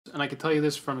and I can tell you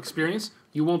this from experience,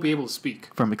 you won't be able to speak.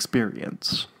 From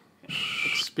experience.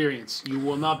 Experience. You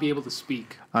will not be able to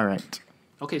speak. All right.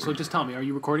 Okay, so just tell me, are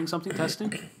you recording something,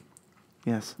 testing?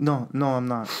 Yes. No, I'm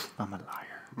not. I'm a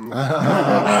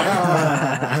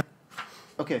liar.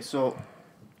 Okay, so...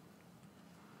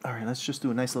 All right, let's just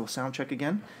do a nice little sound check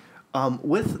again.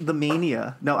 With the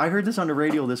Mania... Now, I heard this on the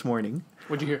radio this morning.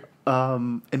 What'd you hear?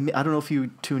 And I don't know if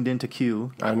you tuned into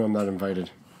Q. I know I'm not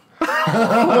invited.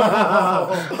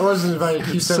 I wasn't invited.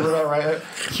 Q said we're not right.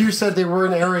 Q said they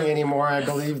weren't airing anymore. I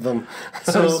believed them.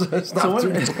 So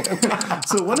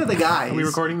one of the guys... Are we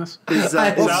recording this? Is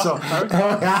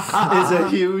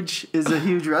a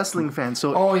huge wrestling fan.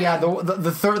 So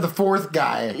the fourth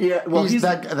guy. Yeah, well, he's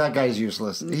that guy's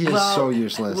useless. He is so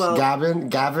useless. Well, Gavin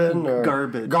or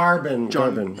Garbin.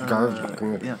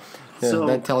 Garbin. Yeah. So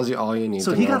that tells you all you need.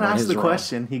 So he got asked the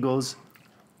question. He goes,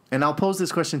 and I'll pose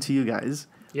this question to you guys.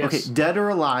 Yes. Okay, dead or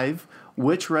alive,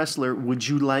 which wrestler would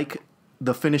you like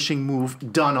the finishing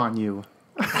move done on you?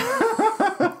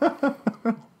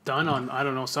 Done on, I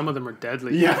don't know, some of them are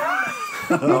deadly. Yeah.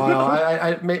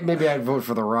 Maybe I'd vote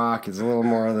for The Rock. It's a little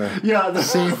more the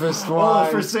safest one. Oh,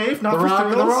 for safe? Not for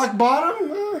thrills? The Rock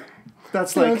bottom?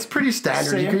 That's like... it's pretty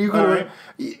standard. Right.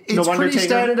 It's pretty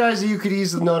standardized that you could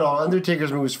easily... No,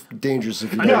 Undertaker's move is dangerous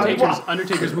if you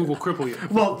Undertaker's move will cripple you.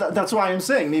 Well, that's why I'm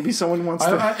saying maybe someone wants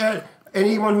to...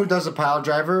 Anyone who does a pile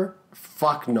driver,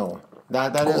 fuck no.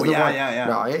 That is the one. Yeah.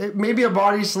 No, maybe a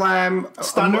body slam.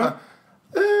 Stunner?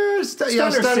 Stunner's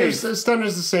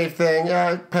the safe thing.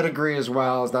 Pedigree as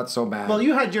well is not so bad. Well,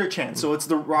 you had your chance, so it's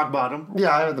the rock bottom.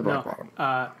 Yeah, I had the rock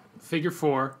bottom. Figure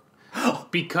 4,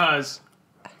 because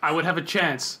I would have a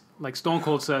chance, like Stone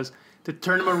Cold says, to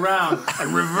turn him around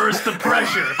and reverse the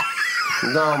pressure.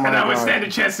 No, and I would stand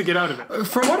a chance to get out of it.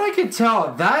 From what I can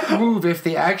tell, that move, if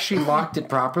they actually locked it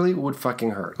properly, would fucking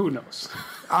hurt. Who knows?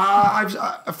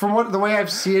 From the way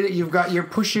I've seen it, you're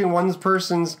pushing one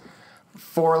person's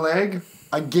foreleg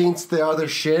against the other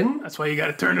shin. That's why you got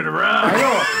to turn it around. I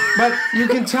know, but you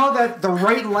can tell that the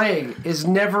right leg is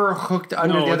never hooked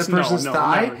under the other person's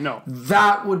thigh. Never, no.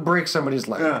 That would break somebody's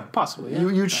leg. Yeah. Possibly. Yeah.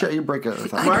 You break a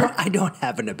thigh. I don't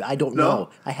know.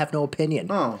 I have no opinion.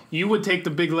 Oh. You would take the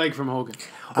big leg from Hogan.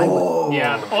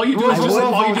 Yeah. All you do is just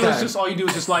lie down. You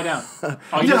just lie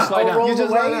down. You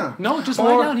just lie down. No, just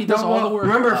lie down. He does all the work.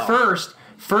 Remember,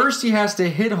 First, he has to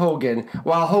hit Hogan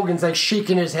while Hogan's like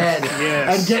shaking his head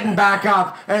and getting back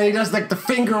up, and he does like the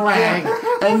finger wag,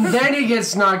 and then he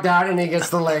gets knocked out and he gets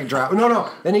the leg drop.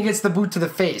 No, then he gets the boot to the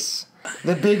face,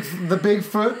 the big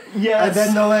foot, and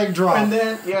then the leg drop, and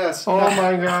then Oh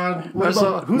my God! Who's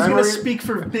gonna speak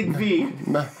for Big V?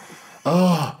 My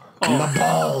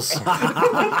balls!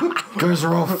 Guys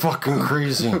are all fucking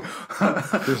crazy.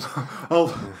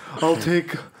 I'll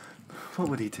take. What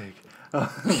would he take?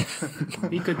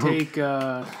 He could take.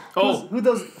 Who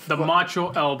does the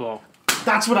macho elbow?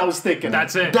 That's what I was thinking.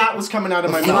 That's it. That was coming out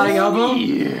of my mouth. Flying elbow?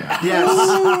 Yeah. Yes.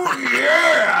 Oh,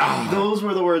 yeah. Those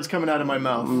were the words coming out of my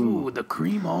mouth. Ooh, the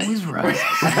cream always rises. He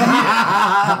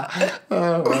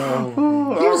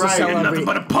was a celebrity. Nothing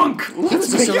but a punk. He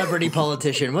was a celebrity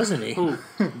politician, wasn't he? Who?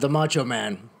 The Macho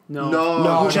Man.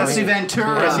 No, Jesse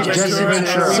Ventura. Jesse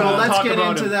Ventura. So let's get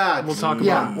into that. We'll talk about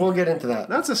Yeah, it. we'll get into that.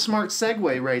 That's a smart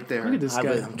segue right there. Look at this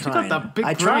guy. I'm Check out trying. that big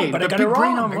I brain. tried, but I The got big it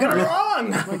brain wrong. on I got it Mark.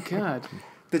 wrong. Oh my God.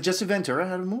 Did Jesse Ventura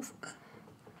have a move?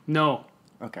 No.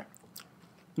 Okay.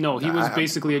 No, he was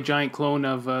basically a giant clone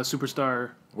of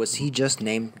Superstar. Was he just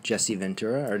named Jesse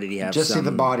Ventura, or did he have Jesse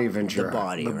the Body Ventura. The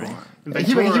body, right?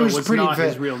 Ventura He was pretty not fit.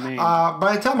 his real name.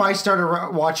 By the time I started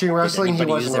watching wrestling, he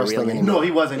anybody wasn't use their real wrestling name? anymore. No,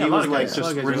 he wasn't. Yeah, He a lot was of like guys- just a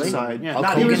lot of guys really- ringside. yeah. Hulk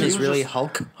Not Hogan he was is really just-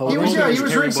 Hulk He Hogan. was Terry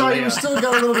ringside. He was Bollea. still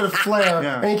got a little bit of flair,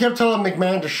 Yeah. and he kept telling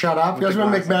McMahon to shut up. Because when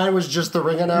glasses. McMahon was just the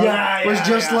ring announcer, Yeah, was yeah,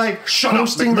 just yeah. like Shut up,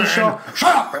 hosting the McMahon. show.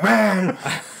 Shut up, McMahon.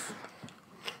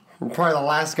 I'm probably the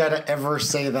last guy to ever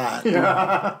say that.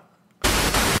 Yeah.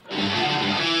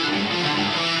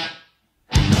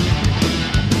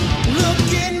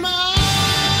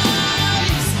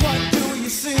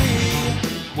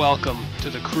 Welcome to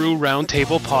the Crew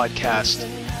Roundtable Podcast,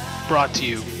 brought to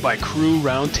you by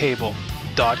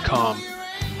CrewRoundtable.com,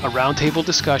 a roundtable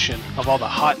discussion of all the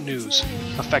hot news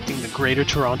affecting the Greater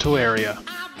Toronto Area,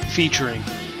 featuring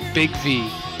Big V,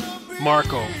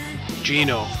 Marco,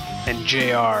 Gino, and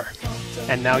JR.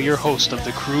 And now your host of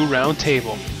the Crew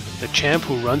Roundtable, the champ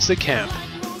who runs the camp,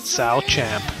 Sal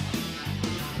Champ.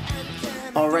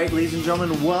 All right, ladies and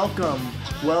gentlemen, welcome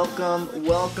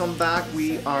back.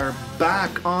 We are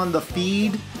back on the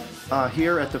feed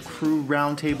here at the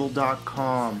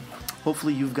crewroundtable.com.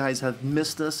 Hopefully you guys have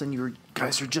missed us and you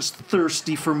guys are just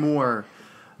thirsty for more.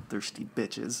 Thirsty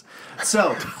bitches. So,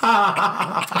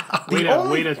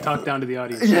 way to talk down to the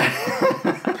audience.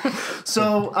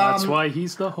 So that's why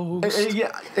he's the host.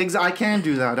 Yeah, I can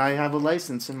do that. I have a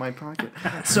license in my pocket.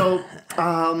 So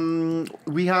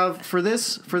we have for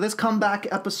this comeback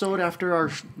episode after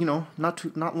our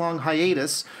not long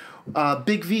hiatus.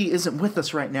 Big V isn't with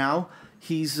us right now.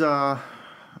 He's I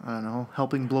don't know,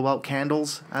 helping blow out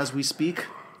candles as we speak.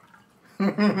 So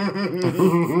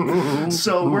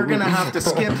we're gonna have to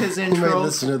skip his intro. You might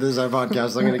listen to this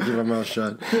podcast. I'm gonna keep my mouth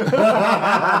shut. Hey,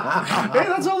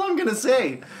 that's all I'm gonna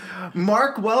say.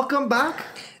 Mark, welcome back.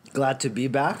 Glad to be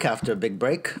back after a big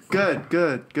break.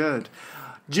 Good.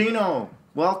 Gino,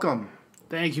 welcome.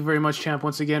 Thank you very much, Champ,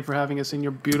 once again for having us in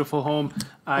your beautiful home.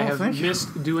 I have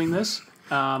missed doing this.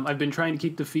 I've been trying to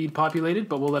keep the feed populated,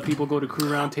 but we'll let people go to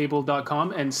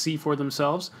crewroundtable.com and see for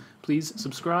themselves. Please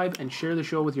subscribe and share the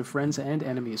show with your friends and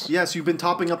enemies. Yes, you've been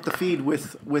topping up the feed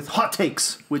with hot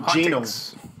takes with Gino.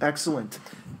 Excellent.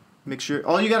 Make sure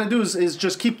all you got to do is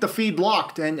just keep the feed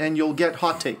locked, and you'll get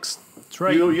hot takes. That's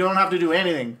right. You don't have to do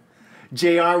anything.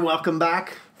 JR, welcome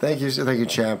back. Thank you,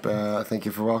 Champ. Thank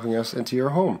you for welcoming us into your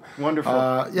home. Wonderful.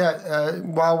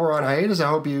 While we're on hiatus, I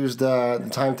hope you used the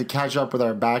time to catch up with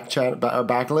our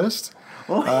backlist.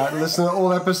 Listen to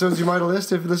old episodes you might have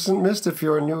missed if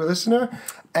you're a new listener.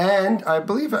 And I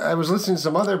believe I was listening to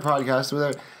some other podcasts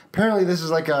where apparently this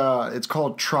is it's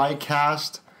called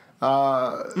TriCast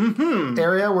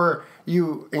area where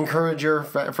you encourage your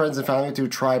friends and family to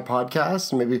try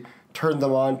podcasts and maybe turn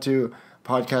them on to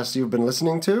podcasts you've been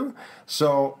listening to.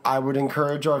 So I would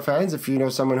encourage our fans, if you know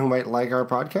someone who might like our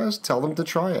podcast, tell them to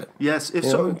try it. Yes,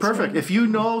 perfect. If you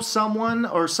know someone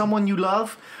or someone you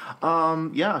love,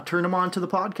 turn them on to the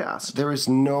podcast. There is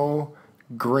no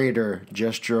greater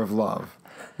gesture of love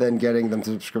than getting them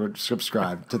to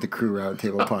subscribe to the Crew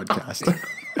Roundtable podcast.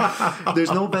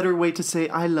 There's no better way to say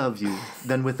I love you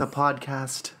than with a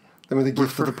podcast. Than with a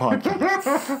gift of the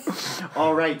podcast.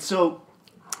 All right, so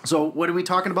what are we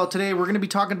talking about today? We're going to be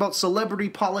talking about celebrity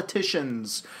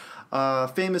politicians,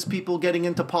 famous people getting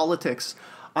into politics.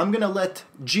 I'm going to let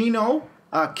Gino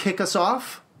kick us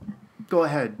off. Go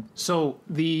ahead. So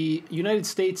the United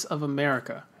States of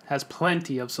America has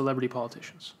plenty of celebrity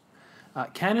politicians.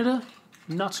 Canada,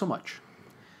 not so much.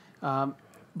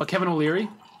 But Kevin O'Leary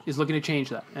is looking to change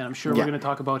that, and I'm sure we're going to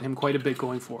talk about him quite a bit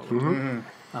going forward.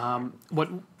 Mm-hmm.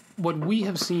 What we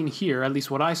have seen here, at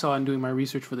least what I saw in doing my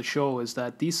research for the show, is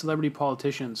that these celebrity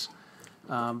politicians,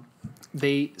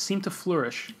 they seem to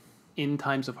flourish in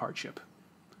times of hardship.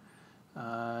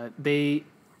 They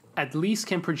at least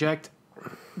can project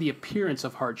the appearance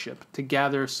of hardship to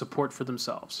gather support for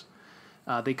themselves.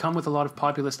 They come with a lot of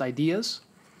populist ideas,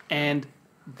 and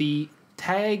the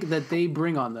tag that they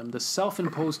bring on them, the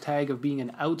self-imposed tag of being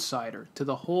an outsider to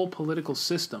the whole political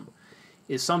system,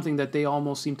 is something that they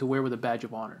almost seem to wear with a badge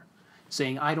of honor,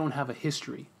 saying, I don't have a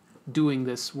history doing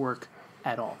this work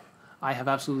at all. I have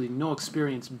absolutely no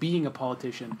experience being a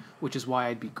politician, which is why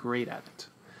I'd be great at it.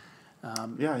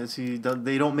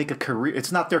 They don't make a career.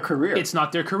 It's not their career. It's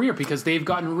not their career because they've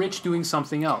gotten rich doing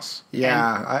something else.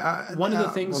 Yeah. One of the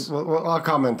things... Well, I'll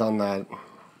comment on that.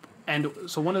 And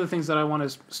so one of the things that I want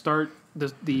to start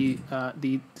the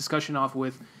discussion off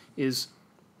with is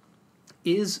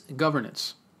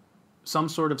governance some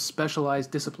sort of specialized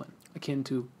discipline akin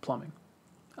to plumbing,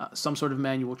 some sort of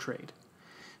manual trade?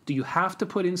 Do you have to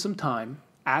put in some time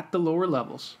at the lower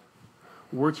levels,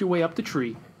 work your way up the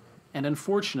tree, and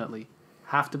unfortunately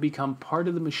have to become part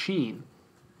of the machine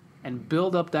and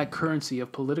build up that currency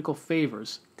of political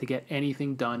favors to get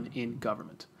anything done in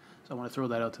government? So I want to throw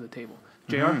that out to the table.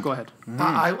 JR, go ahead.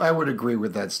 I would agree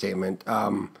with that statement.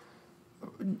 From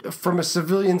a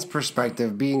civilian's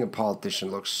perspective, being a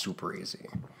politician looks super easy.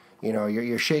 You know,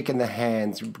 you're shaking the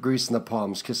hands, greasing the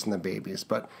palms, kissing the babies.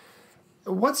 But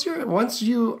once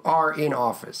you are in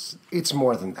office, it's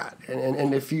more than that.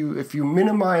 And if you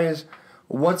minimize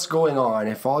what's going on,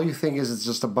 if all you think is it's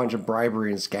just a bunch of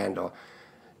bribery and scandal,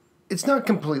 it's not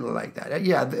completely like that.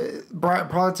 Yeah,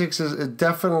 politics is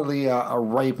definitely a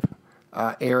ripe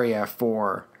area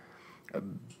for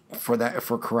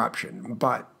corruption.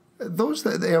 But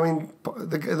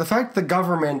the fact the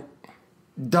government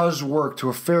does work to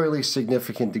a fairly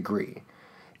significant degree,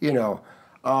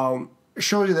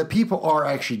 shows you that people are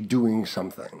actually doing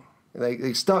something.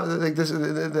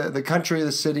 The country,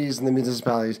 the cities, and the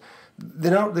municipalities,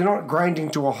 they're not grinding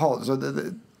to a halt. So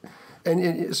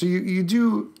so you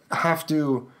do have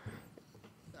to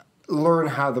learn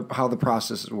how the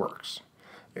process works,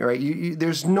 right?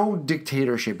 There's no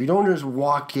dictatorship. You don't just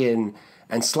walk in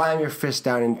and slam your fist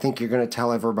down and think you're going to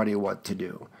tell everybody what to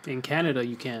do. In Canada,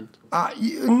 you can.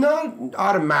 Not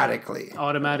automatically.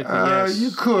 Automatically, yes.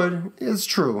 You could. It's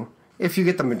true. If you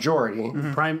get the majority.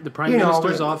 The Prime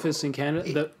Minister's office in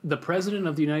Canada, the President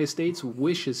of the United States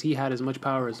wishes he had as much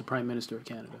power as the Prime Minister of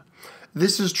Canada.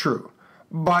 This is true.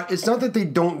 But it's not that they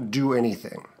don't do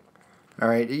anything. All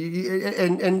right?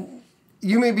 And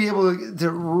you may be able to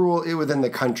rule it within the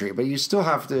country, but you still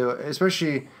have to,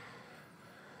 especially...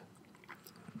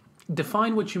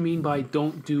 Define what you mean by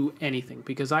don't do anything,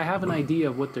 because I have an idea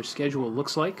of what their schedule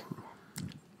looks like,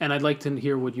 and I'd like to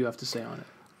hear what you have to say on it.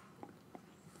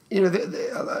 You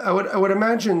know, I would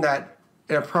imagine that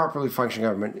in a properly functioning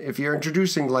government, if you're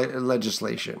introducing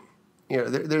legislation, you know,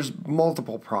 there's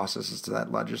multiple processes to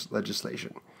that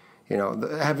legislation. You know,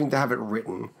 having to have it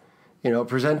written, you know,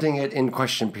 presenting it in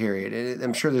question period.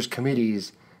 I'm sure there's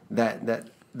committees that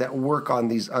work on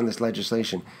this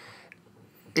legislation.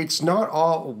 It's not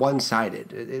all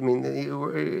one-sided. I mean,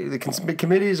 the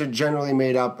committees are generally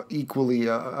made up equally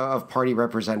of party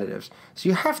representatives. So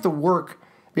you have to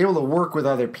be able to work with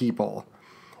other people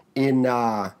in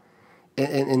this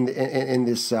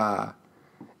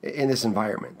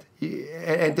environment,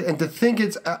 and to think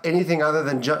it's anything other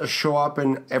than just show up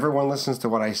and everyone listens to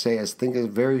what I say, I think is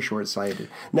very short-sighted.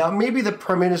 Now, maybe the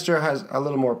Prime Minister has a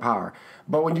little more power.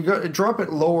 But when you drop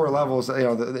at lower levels, you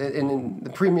know,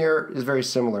 the premier is very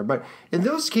similar. But in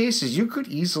those cases, you could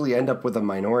easily end up with a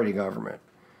minority government,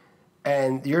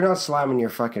 and you're not slamming your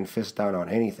fucking fist down on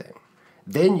anything.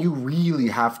 Then you really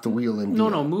have to wheel and deal.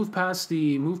 No, move past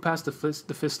the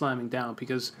fist slamming down,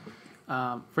 because,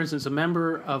 for instance, a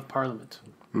member of Parliament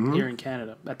here in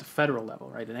Canada at the federal level,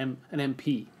 right, an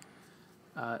MP,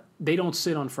 they don't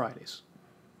sit on Fridays.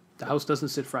 The House doesn't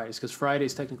sit Fridays because Friday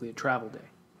is technically a travel day.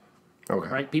 Okay.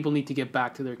 Right? People need to get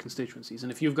back to their constituencies.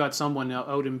 And if you've got someone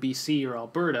out in BC or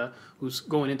Alberta who's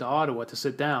going into Ottawa to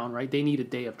sit down, right, they need a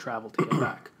day of travel to get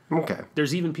back. Okay.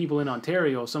 There's even people in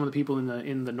Ontario, some of the people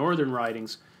in the northern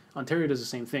ridings, Ontario does the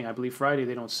same thing. I believe Friday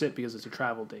they don't sit because it's a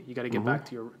travel day. You got to get back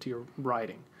to your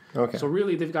riding. Okay. So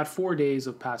really they've got 4 days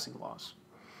of passing laws,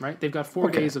 right? They've got 4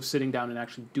 days of sitting down and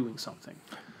actually doing something.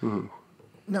 Mm-hmm.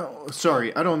 No,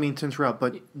 sorry, I don't mean to interrupt,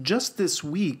 but just this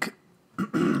week,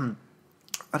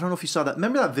 I don't know if you saw that.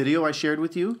 Remember that video I shared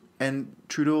with you? And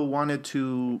Trudeau wanted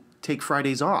to take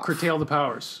Fridays off. Curtail the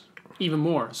powers even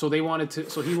more. So he wanted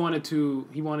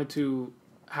to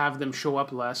have them show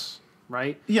up less,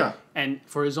 right? Yeah. And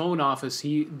for his own office,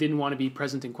 he didn't want to be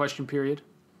present in question period,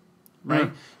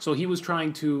 right? So he was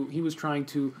trying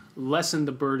to lessen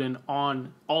the burden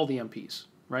on all the MPs,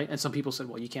 right? And some people said,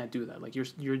 well, you can't do that. Like you're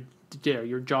there.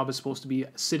 Your job is supposed to be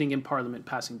sitting in Parliament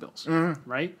passing bills,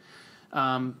 right?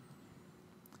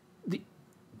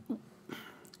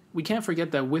 We can't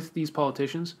forget that with these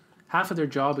politicians, half of their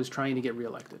job is trying to get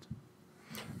reelected.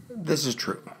 This is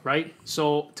true. Right?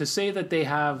 So to say that they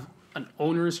have an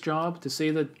onerous job, to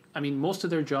say that, I mean, most of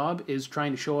their job is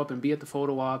trying to show up and be at the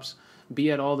photo ops,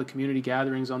 be at all the community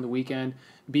gatherings on the weekend,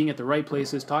 being at the right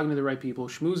places, talking to the right people,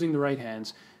 schmoozing the right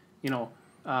hands, you know,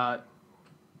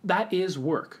 that is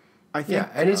work. I think,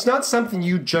 and it's not something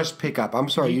you just pick up. I'm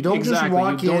sorry, you don't just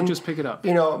walk in. You don't just pick it up.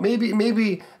 You know,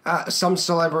 maybe some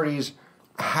celebrities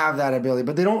have that ability,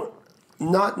 but they don't.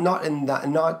 Not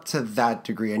to that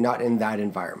degree, and not in that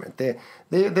environment.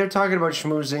 They're talking about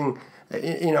schmoozing,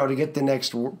 you know, to get the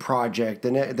next project,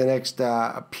 the next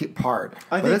part.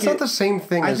 But it's not the same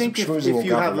thing as schmoozing. If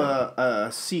you have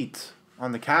a seat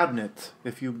on the cabinet,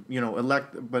 if you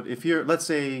elect, but if you're, let's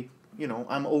say,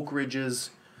 I'm Oak Ridge's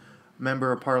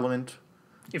member of Parliament.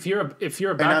 If you're a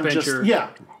backbencher,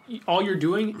 all you're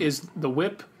doing is the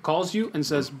whip calls you and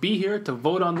says, "Be here to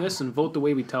vote on this and vote the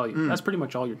way we tell you." That's pretty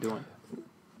much all you're doing,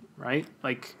 right?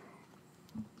 Like,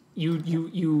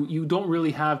 you don't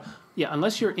really have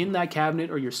unless you're in that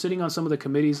cabinet or you're sitting on some of the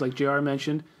committees like JR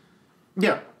mentioned.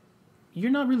 Yeah,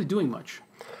 you're not really doing much.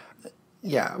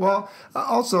 Yeah, well,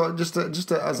 also just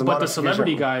as a but the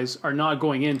celebrity guys are not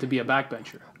going in to be a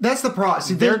backbencher. That's the problem.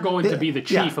 See, they're going to be the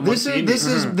chief. This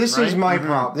is my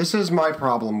problem. This is my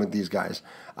problem with these guys,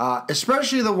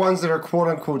 especially the ones that are quote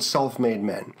unquote self-made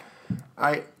men.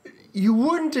 You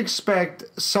wouldn't expect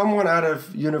someone out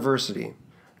of university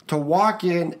to walk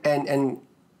in and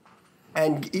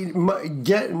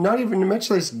get, not even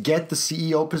mention this, get the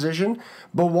CEO position,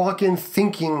 but walk in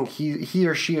thinking he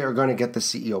or she are going to get the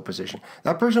CEO position.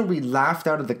 That person will be laughed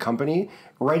out of the company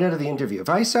right out of the interview. If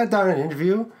I sat down in an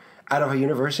interview out of a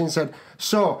university and said,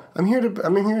 "So I'm here to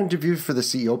interview for the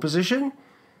CEO position,"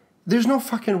 there's no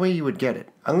fucking way you would get it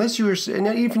unless you were, and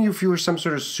even if you were some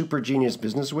sort of super genius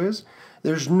business whiz.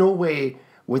 There's no way,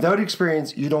 without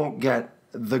experience, you don't get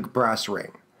the brass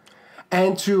ring.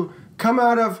 and to come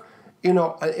out of,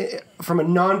 from a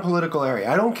non-political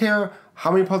area. I don't care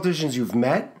how many politicians you've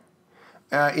met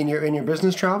in your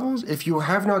business travels. If you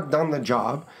have not done the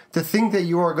job, to think that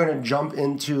you are going to jump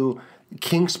into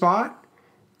king spot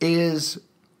is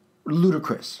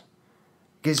ludicrous,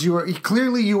 because you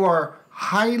are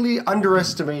highly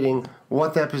underestimating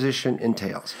what that position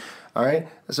entails. All right.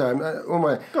 So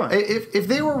Go ahead. if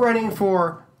they were running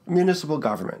for municipal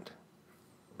government,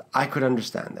 I could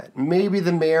understand that. Maybe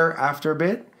the mayor after a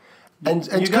bit. And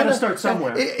you got to start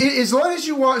somewhere. As long as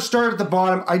you want to start at the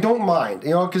bottom, I don't mind,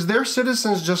 because they're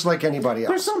citizens just like anybody else.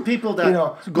 There's some people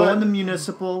that go into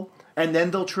municipal and then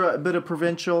they'll try a bit of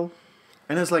provincial,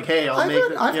 and it's like, hey,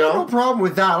 I've got no problem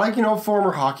with that. Like,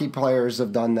 former hockey players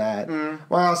have done that.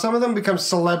 Well, some of them become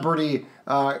celebrity,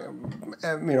 MPPs,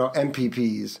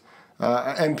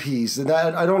 MPs, and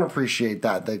that I don't appreciate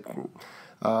that. I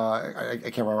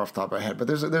can't remember off the top of my head, but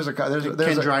there's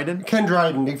Ken Dryden? Ken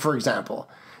Dryden, for example.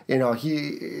 They're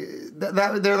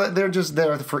just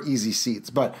there for easy seats.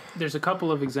 But there's a couple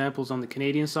of examples on the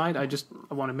Canadian side. I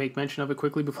want to make mention of it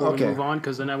quickly before we move on,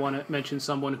 because then I want to mention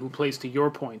someone who plays to your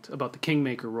point about the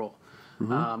kingmaker role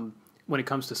when it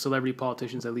comes to celebrity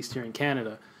politicians, at least here in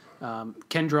Canada.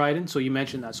 Ken Dryden, so you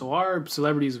mentioned that. So our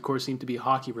celebrities, of course, seem to be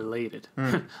hockey related,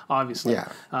 obviously. Yeah.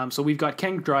 So we've got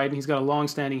Ken Dryden. He's got a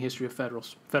long-standing history of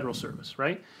federal service,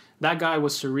 right? That guy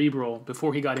was cerebral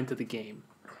before he got into the game.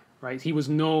 Right, he was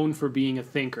known for being a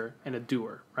thinker and a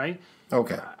doer. Right.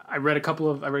 Okay. I read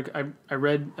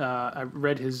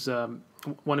his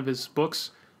one of his books,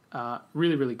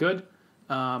 really really good,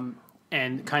 and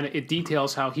kind of it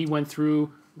details how he went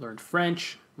through, learned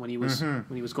French when he was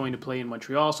going to play in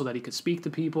Montreal so that he could speak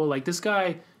to people. Like this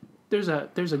guy, there's a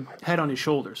head on his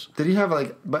shoulders. Did he have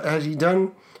but has he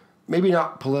done? Maybe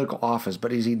not political office,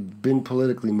 but has he been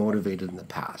politically motivated in the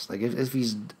past? Like if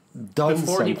he's done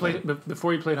before he played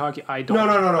hockey, I don't.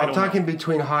 No. I'm talking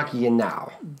between hockey and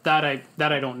now. That I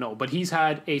don't know, but he's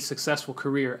had a successful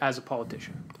career as a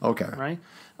politician. Okay. Right.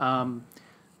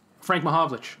 Frank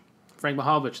Mahovlich,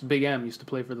 the Big M, used to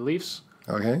play for the Leafs.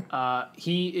 Okay.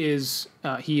 He is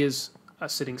a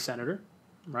sitting senator.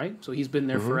 Right, so he's been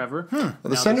there forever.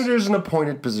 The senator is an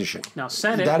appointed position. Now,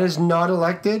 Senate... That is not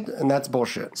elected, and that's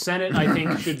bullshit. Senate, I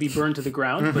think, should be burned to the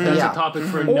ground, but that's a topic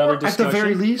for another discussion. At the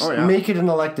very least, make it an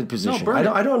elected position. No, burn it.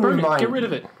 I don't burn mind. Get rid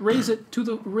of it. Raise it to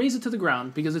the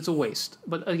ground, because it's a waste.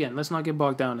 But again, let's not get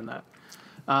bogged down in that.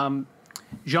 Jean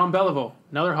Beliveau,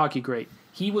 another hockey great.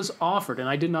 He was offered, and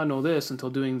I did not know this until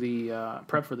doing the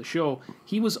prep for the show,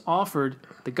 he was offered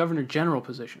the Governor General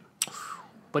position.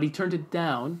 But he turned it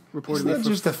down, reportedly. Isn't that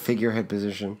just a figurehead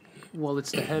position? Well,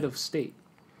 it's the head of state.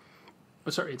 Oh,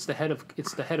 sorry, it's the head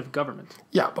of government.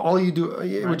 Yeah, but all you do,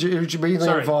 which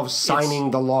basically involves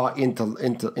signing the law into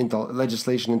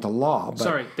legislation into law.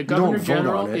 But the Governor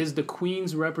General is the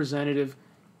Queen's representative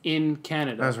in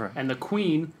Canada. That's right. And the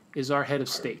Queen is our head of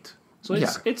state. So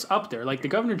it's up there. Like the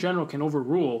Governor General can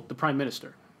overrule the Prime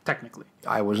Minister, technically.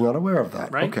 I was not aware of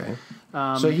that. Right? Okay.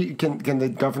 So can the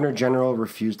Governor General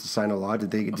refuse to sign a law?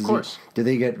 Did they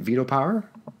get veto power?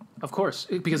 Of course,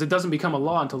 because it doesn't become a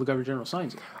law until the Governor General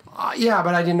signs it. Yeah,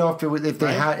 but I didn't know if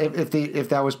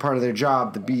that was part of their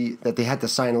job that they had to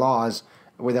sign laws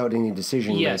without any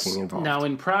decision making involved. Now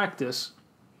in practice,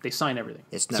 they sign everything.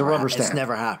 It's a rubber stamp. It's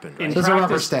never happened. Right? In It's practice, a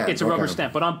rubber stamp. It's a rubber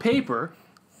stamp. But on paper,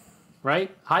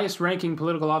 right, highest ranking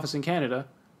political office in Canada,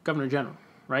 Governor General.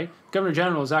 Right? Governor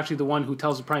General is actually the one who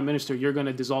tells the Prime Minister you're going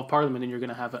to dissolve Parliament and you're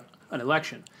going to have an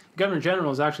election. Governor General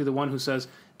is actually the one who says,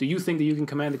 do you think that you can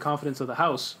command the confidence of the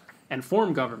House and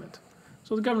form government?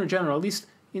 So the Governor General, at least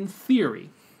in theory,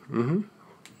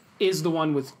 is the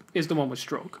one with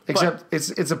stroke. Except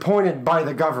it's appointed by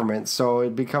the government, so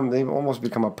they've almost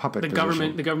become a puppet. The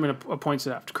government appoints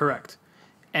it after, correct.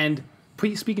 And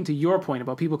speaking to your point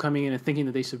about people coming in and thinking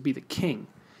that they should be the king,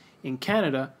 in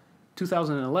Canada,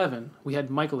 2011, we had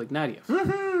Michael Ignatieff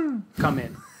come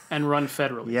in and run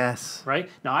federally. Yes. Right?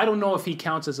 Now, I don't know if he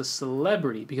counts as a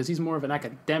celebrity because he's more of an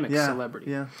academic celebrity.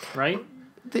 Yeah. Right?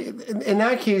 In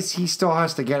that case, he still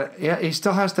has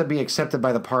to be accepted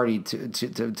by the party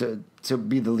to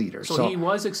be the leader. So he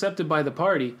was accepted by the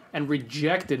party and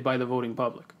rejected by the voting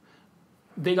public.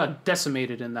 They got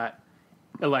decimated in that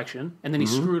election, and then he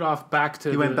screwed off back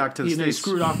to he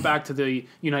screwed off back to the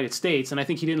United States, and I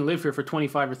think he didn't live here for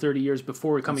 25 or 30 years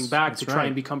before coming back to try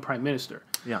and become prime minister.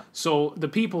 Yeah. So the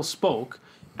people spoke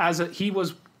he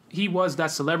was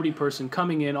that celebrity person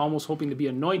coming in almost hoping to be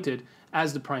anointed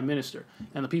as the prime minister,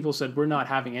 and the people said we're not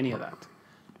having any of that.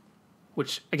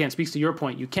 Which again speaks to your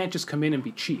point. You can't just come in and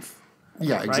be chief.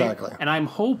 Yeah, right? exactly. And I'm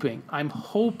hoping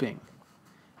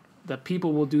that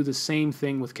people will do the same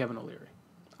thing with Kevin O'Leary.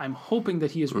 I'm hoping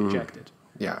that he is rejected.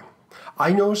 Yeah.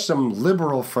 I know some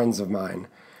liberal friends of mine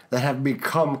that have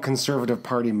become Conservative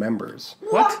Party members.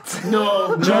 What?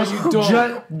 No, you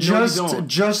don't.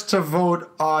 Just to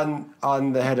vote on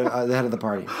the head of the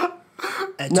party.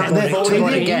 And to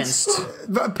vote against.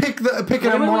 Pick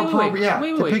a more appropriate. Yeah.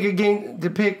 Wait. To pick a game. To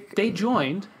pick. They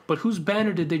joined, but whose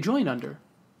banner did they join under?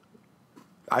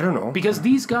 I don't know. Because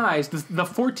these guys, the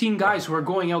 14 guys who are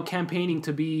going out campaigning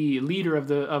to be leader of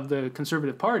the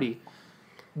Conservative Party,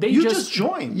 you just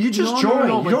joined. You just joined.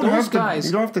 No, you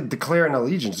don't have to declare an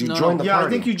allegiance. You join the party. I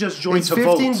think you just joined it's to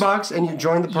 $15 vote. and you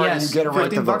join the party and you get a right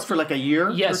to vote. $15 for like a year.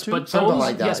 Yes, or two? but Something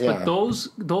like that, but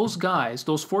those guys,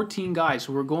 those 14 guys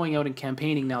who are going out and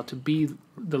campaigning now to be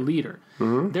the leader,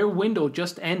 their window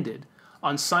just ended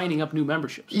on signing up new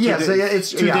memberships. Yes,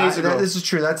 it's 2 days ago. This is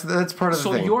true. That's part of the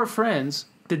thing. So your friends,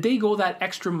 did they go that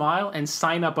extra mile and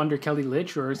sign up under Kelly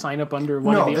Litch or sign up under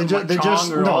one of the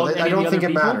I don't think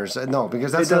it matters. No,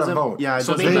 because that's not a vote. Yeah,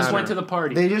 so they just went to the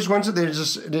party. They just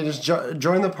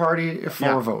joined the party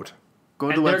for a vote. Go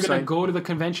to and the they're website. going to go to the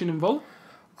convention and vote?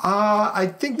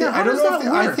 I think that how I don't does know.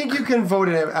 that work? I think you can vote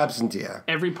in absentee.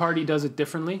 Every party does it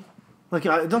differently. Don't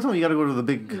tell me you got to go to the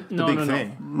big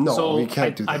thing. No, so you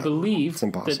can't do that. I believe it's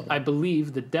impossible. I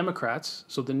believe the Democrats,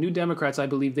 so the new Democrats, I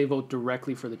believe they vote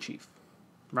directly for the chief.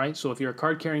 Right? So if you're a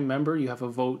card-carrying member, you have a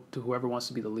vote to whoever wants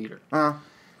to be the leader.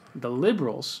 The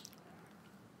Liberals,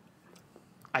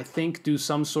 I think, do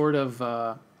some sort of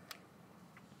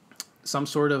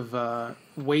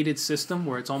weighted system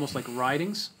where it's almost like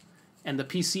ridings, and the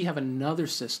PC have another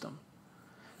system.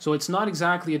 So it's not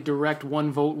exactly a direct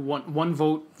one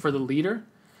vote for the leader.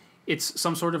 It's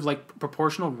some sort of like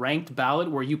proportional ranked ballot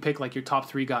where you pick like your top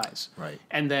 3 guys. Right.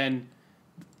 And then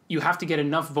you have to get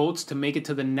enough votes to make it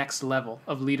to the next level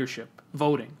of leadership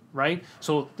voting, right?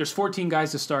 So there's 14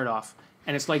 guys to start off,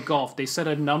 and it's like golf. They set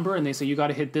a number and they say you got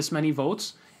to hit this many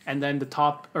votes, and then the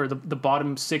top or the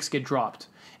bottom 6 get dropped,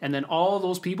 and then all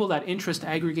those people, that interest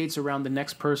aggregates around the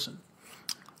next person.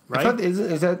 Right?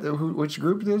 Is that which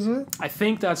group is it? I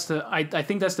think that's the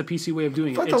PC way of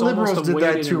doing it. I thought It's the Liberals almost a did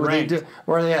that weighted too. and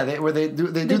Where they do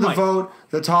the might. vote.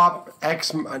 The top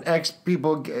X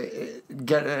people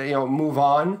get move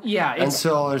on. Yeah,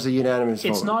 until there's a unanimous vote.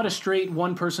 It's not a straight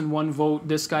one person, one vote.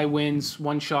 This guy wins,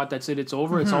 one shot. That's it. It's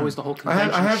over. It's always the whole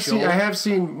convention. I have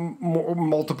seen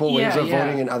multiple ways of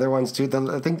voting in other ones too.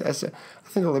 I think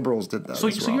the Liberals did that. So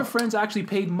your friends actually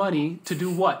paid money to do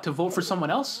what? To vote for someone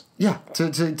else? Yeah,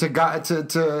 to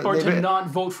not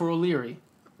vote for O'Leary.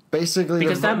 Basically,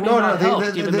 because that may not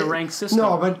help given the ranked system.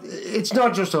 No, but it's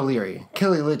not just O'Leary.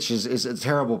 Kelly Litch is a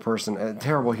terrible person, a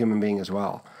terrible human being as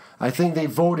well. I think they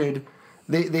voted,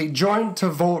 they joined to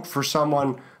vote for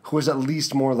someone who is at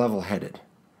least more level-headed.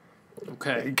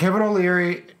 Okay. Kevin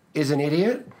O'Leary is an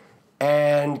idiot,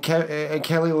 and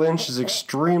Kelly Lynch is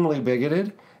extremely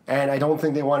bigoted, and I don't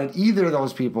think they wanted either of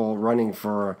those people running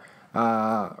for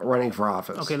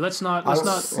office. Okay, let's not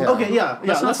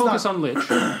focus on Litch,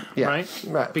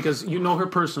 right? Because you know her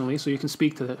personally, so you can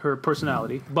speak to her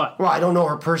personality. But I don't know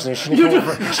her personally. She didn't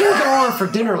go over for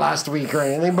dinner last week or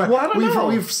anything. But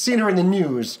we've seen her in the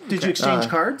news. Did you exchange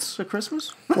cards at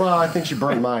Christmas? Well, I think she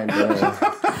burned mine.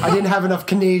 I didn't have enough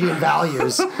Canadian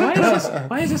values.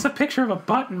 Why is this a picture of a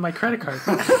butt in my credit card?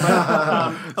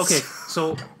 Okay,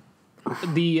 so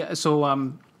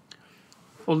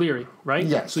O'Leary, right?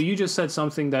 Yes. So you just said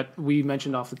something that we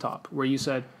mentioned off the top, where you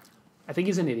said, I think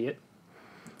he's an idiot.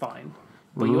 Fine.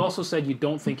 But you also said you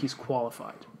don't think he's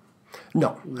qualified.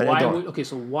 No, I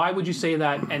don't. Why would you say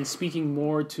that? And speaking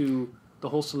more to the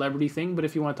whole celebrity thing, but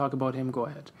if you want to talk about him, go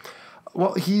ahead.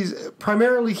 Well, he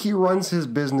runs his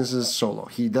businesses solo.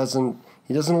 He doesn't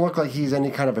look like he's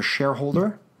any kind of a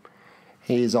shareholder.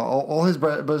 He's all his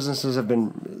businesses have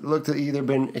been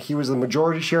he was the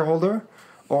majority shareholder,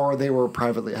 or they were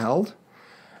privately held,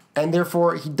 and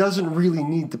therefore he doesn't really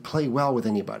need to play well with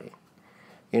anybody.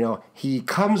 He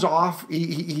comes off,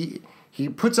 he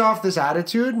puts off this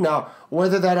attitude. Now,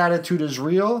 whether that attitude is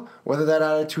real, whether that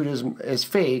attitude is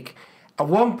fake, at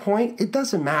one point, it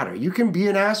doesn't matter. You can be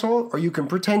an asshole or you can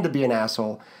pretend to be an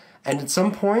asshole, and at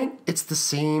some point, it's the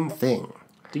same thing.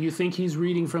 Do you think he's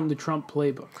reading from the Trump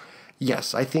playbook?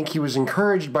 Yes, I think he was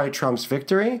encouraged by Trump's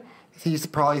victory. He's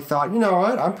probably thought, you know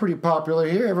what, I'm pretty popular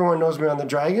here. Everyone knows me on the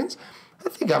Dragons. I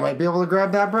think I might be able to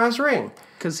grab that brass ring.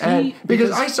 Because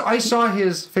I saw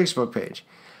his Facebook page.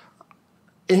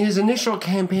 In his initial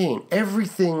campaign,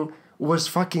 everything was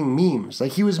fucking memes.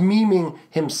 Like, he was memeing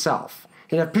himself.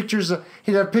 He'd have pictures of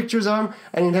him,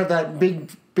 and he'd have that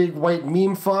big white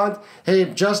meme font. Hey,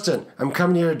 Justin, I'm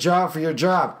coming to your job for your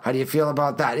job. How do you feel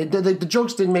about that? The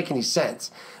jokes didn't make any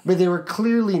sense, but they were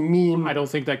clearly meme. I don't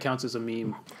think that counts as a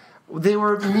meme. They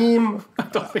were meme. I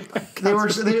don't think that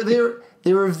counts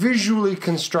They were visually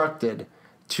constructed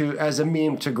as a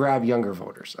meme to grab younger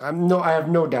voters. I have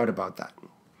no doubt about that.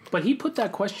 But he put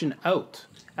that question out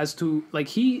as to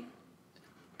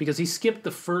because he skipped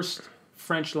the first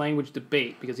French language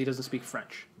debate because he doesn't speak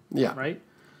French. Yeah. Right?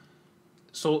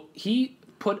 So he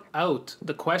put out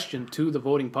the question to the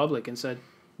voting public and said,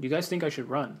 "Do you guys think I should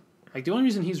run?" Like, the only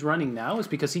reason he's running now is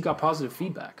because he got positive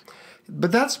feedback.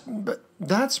 But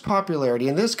that's popularity,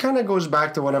 and this kind of goes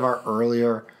back to one of our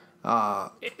earlier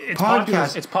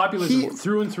podcasts. It's populism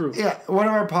through and through. Yeah, one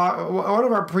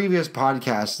of our previous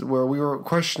podcasts where we were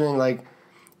questioning, like,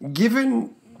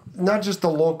 given not just the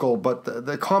local but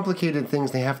the complicated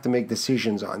things they have to make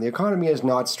decisions on. The economy is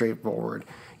not straightforward.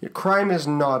 Crime is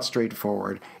not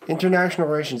straightforward. International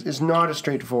relations is not a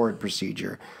straightforward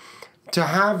procedure. To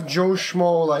have Joe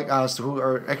Schmo like us, who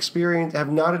are experienced,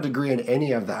 have not a degree in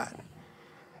any of that,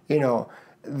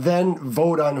 then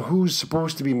vote on who's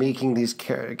supposed to be making these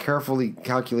carefully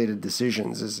calculated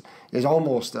decisions is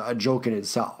almost a joke in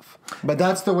itself. But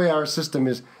that's the way our system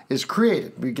is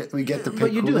created. We get to pick.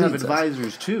 But you do who have leads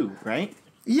advisors too, right?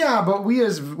 Yeah, but we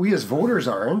as voters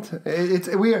aren't.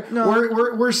 We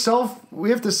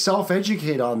have to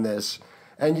self-educate on this.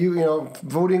 And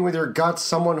voting with your guts,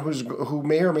 someone who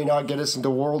may or may not get us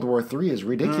into World War III is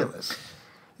ridiculous.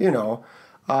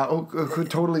 Who could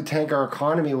totally tank our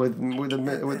economy with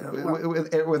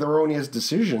erroneous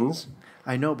decisions.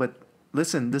 I know, but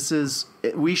listen,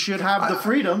 we should have the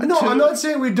freedom. No, I'm not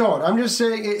saying we don't. I'm just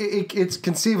saying it's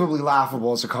conceivably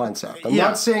laughable as a concept. I'm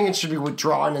not saying it should be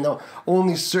withdrawn and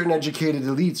only certain educated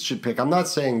elites should pick. I'm not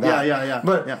saying that. Yeah.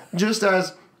 But just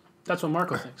as... That's what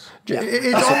Marco thinks.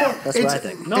 That's what I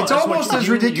think. No, it's almost as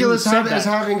ridiculous as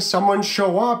having someone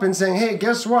show up and saying, "Hey,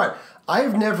 guess what?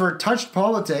 I've never touched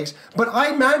politics, but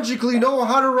I magically know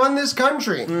how to run this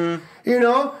country."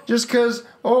 Just because,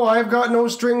 I've got no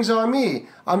strings on me.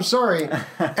 I'm sorry.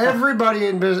 Everybody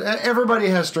in business, everybody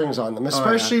has strings on them,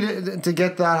 especially to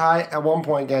get that high. At one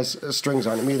point, has strings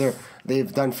on them. Either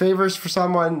they've done favors for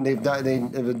someone, they've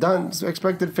done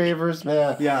expected favors,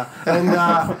 and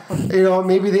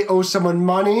maybe they owe someone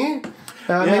money.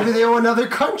 Maybe they owe another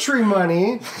country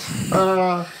money.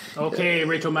 Okay,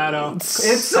 Rachel Maddow,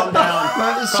 calm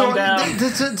down. Calm down.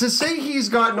 To say he's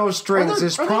got no strings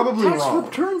is probably wrong.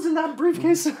 Returns in that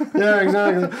briefcase. Yeah,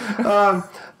 exactly.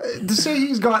 To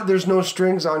say there's no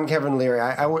strings on Kevin Leary,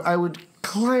 I would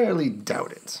clearly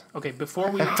doubt it. Okay,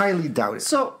 before we... I highly doubt it.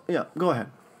 So, go ahead.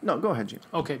 No, go ahead, James.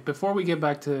 Okay, before we get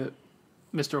back to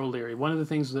Mr. O'Leary, one of the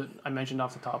things that I mentioned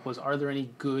off the top was, are there any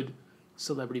good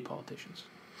celebrity politicians?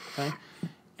 Okay?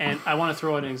 And I want to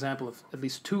throw out an example of at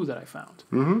least two that I found.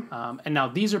 Mm-hmm. And now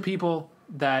these are people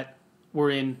that were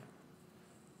in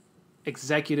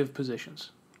executive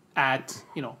positions at,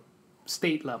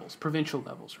 state levels, provincial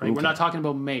levels, right? Okay. We're not talking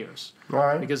about mayors.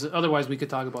 Right. Because otherwise we could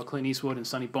talk about Clint Eastwood and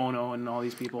Sonny Bono and all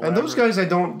these people. And those guys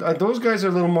those guys are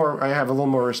a little more, I have a little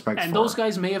more respect for. And those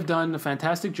guys may have done a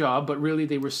fantastic job, but really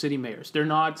they were city mayors. They're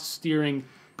not steering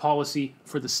policy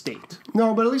for the state.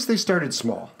 No, but at least they started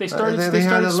small. They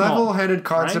had a level-headed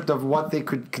concept of what they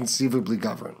could conceivably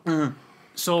govern. Mm-hmm.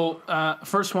 So,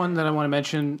 first one that I want to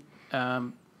mention,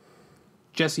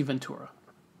 Jesse Ventura.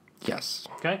 Yes.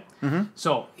 Okay? Mm-hmm.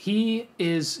 So, he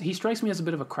strikes me as a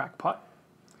bit of a crackpot.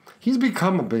 He's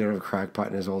become a bit of a crackpot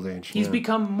in his old age. He's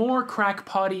become more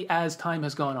crackpotty as time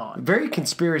has gone on. Very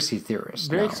conspiracy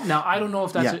theorist. Now I don't know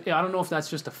if that's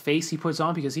just a face he puts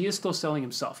on, because he is still selling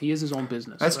himself. He is his own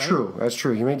business. That's true. That's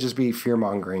true. He may just be fear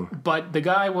mongering. But the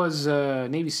guy was a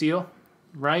Navy SEAL,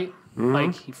 right? Mm-hmm.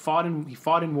 Like he fought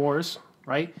in wars,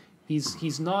 right?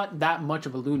 He's not that much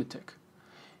of a lunatic,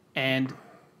 and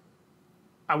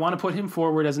I want to put him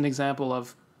forward as an example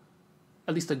of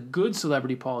at least a good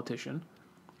celebrity politician.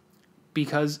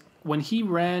 Because when he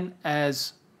ran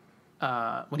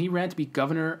to be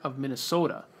governor of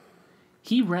Minnesota,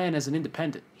 he ran as an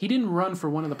independent. He didn't run for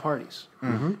one of the parties.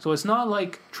 Mm-hmm. So it's not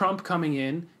like Trump coming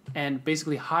in and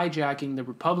basically hijacking the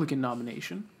Republican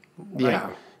nomination. Right? Yeah.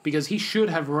 Because he should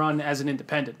have run as an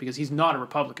independent, because he's not a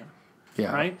Republican.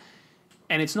 Yeah. Right?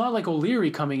 And it's not like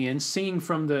O'Leary coming in singing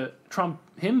from the Trump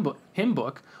hymn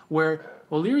book, where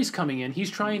O'Leary's coming in, he's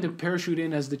trying to parachute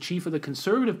in as the chief of the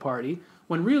Conservative Party,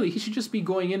 when really he should just be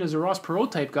going in as a Ross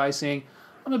Perot type guy saying,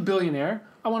 "I'm a billionaire.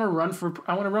 I want to run for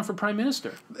prime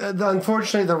minister."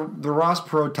 Unfortunately, the Ross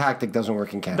Perot tactic doesn't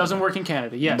work in Canada. Doesn't work in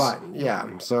Canada, yes. But yeah,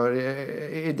 so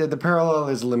the parallel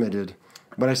is limited.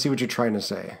 But I see what you're trying to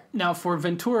say. Now, for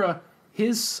Ventura,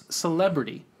 his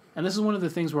celebrity, and this is one of the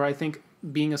things where I think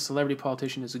being a celebrity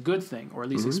politician is a good thing, or at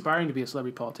least aspiring to be a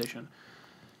celebrity politician,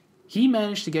 he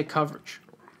managed to get coverage.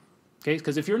 Okay,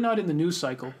 because if you're not in the news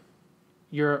cycle,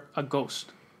 you're a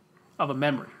ghost of a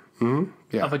memory,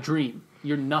 of a dream.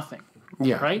 You're nothing.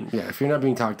 Yeah. Right? Yeah. If you're not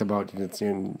being talked about,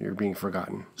 you're being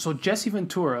forgotten. So Jesse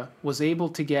Ventura was able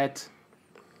to get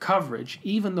coverage,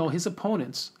 even though his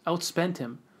opponents outspent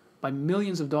him by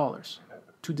millions of dollars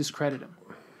to discredit him.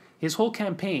 His whole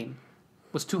campaign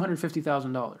was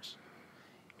 $250,000.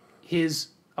 His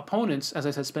opponents, as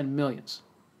I said, spent millions,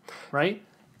 right?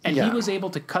 And he was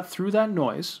able to cut through that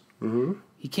noise.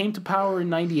 He came to power in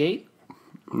 '98.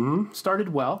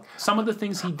 Started well. Some of the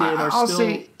things he did are I'll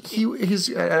still.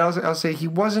 I'll say he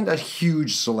wasn't a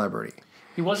huge celebrity.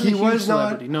 He wasn't a huge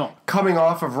celebrity. No, coming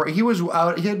off of he was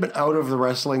out. He had been out of the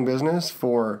wrestling business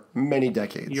for many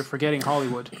decades. you're forgetting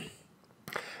Hollywood.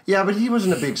 Yeah, but he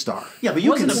wasn't a big star. Yeah, but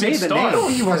you can Wasn't a say big the star. name. No,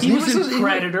 he wasn't. He was in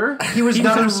Predator. He was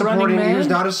not in a supporting. Running He was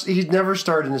Man. not a. He never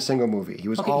starred in a single movie. He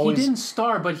was Okay, always. he didn't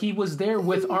star, but he was there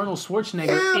with Arnold Schwarzenegger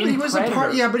Yeah, in but he was Predator. a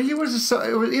part. Yeah, but he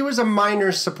was a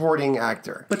minor supporting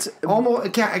actor. But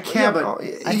almost I can't. but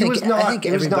he was not. I think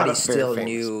he was not everybody a still famous.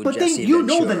 knew But Jesse you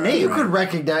know the Ventura. name. You could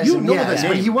recognize You him, know the yes,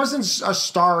 but name. he wasn't a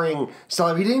starring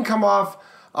celebrity. He didn't come off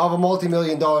of a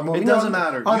multi-million-dollar movie. It doesn't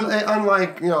matter.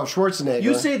 Unlike Schwarzenegger.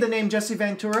 You say the name Jesse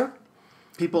Ventura,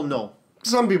 people know,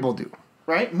 some people do.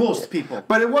 right? Most people.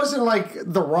 But it wasn't like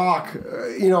The Rock,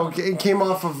 came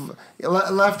off of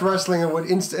left wrestling and would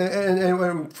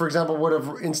and for example would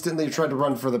have instantly tried to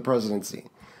run for the presidency.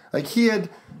 Like he had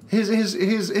his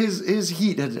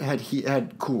heat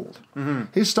had cooled.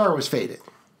 His star was faded.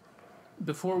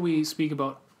 Before we speak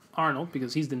about Arnold,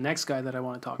 because he's the next guy that I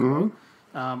want to talk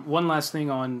about, one last thing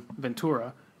on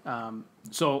Ventura.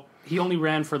 So he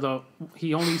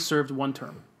only served one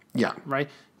term, Yeah. right?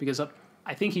 Because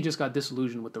I think he just got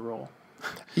disillusioned with the role.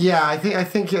 Yeah, I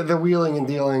think the wheeling and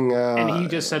dealing. And he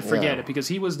just said, forget yeah. it, because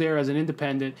he was there as an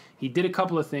independent. He did a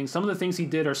couple of things. Some of the things he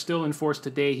did are still in force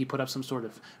today. He put up some sort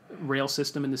of rail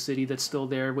system in the city that's still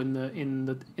there in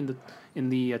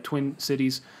the Twin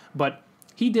Cities. But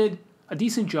he did a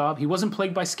decent job. He wasn't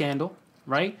plagued by scandal,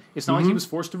 right? It's not like he was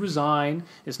forced to resign.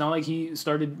 It's not like he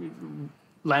started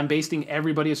lambasting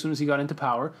everybody as soon as he got into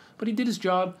power. But he did his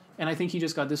job, and I think he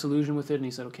just got disillusioned with it, and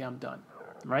he said, okay, I'm done,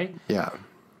 right? Yeah.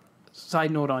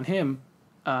 Side note on him,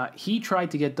 he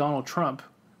tried to get Donald Trump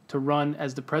to run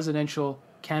as the presidential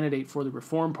candidate for the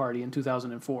Reform Party in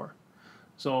 2004.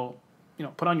 So,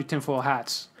 put on your tinfoil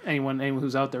hats, anyone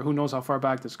who's out there who knows how far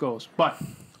back this goes. But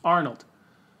Arnold,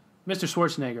 Mr.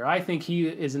 Schwarzenegger, I think he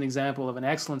is an example of an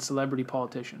excellent celebrity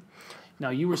politician. Now,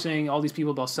 you were saying all these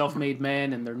people about self-made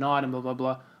men and they're not and blah, blah,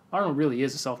 blah. Arnold really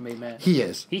is a self-made man. He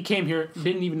is. He came here,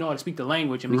 didn't even know how to speak the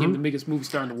language, and became the biggest movie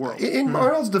star in the world. In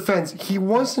Arnold's defense, he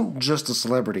wasn't just a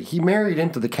celebrity. He married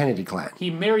into the Kennedy clan.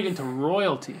 He married into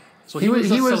royalty. So he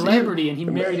was a celebrity, and he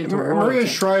married into royalty. Maria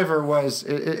Shriver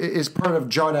is part of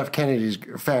John F. Kennedy's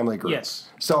family group. Yes.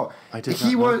 So did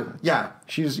he not was. know that. Yeah,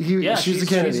 she's a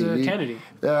Kennedy. She's a Kennedy.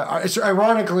 It's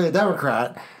ironically a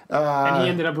Democrat. And he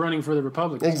ended up running for the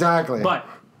Republicans. Exactly. But,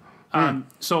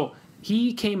 so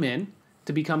he came in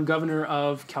to become governor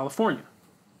of California,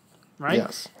 right?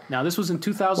 Yes. Now, this was in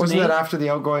 2008. Wasn't that after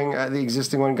the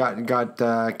existing one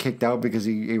got kicked out because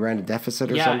he ran a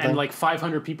deficit or something? Yeah, and like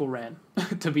 500 people ran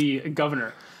to be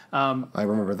governor. I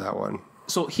remember that one.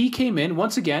 So he came in,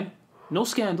 once again, no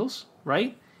scandals,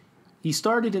 right? He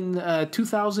started in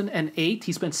 2008.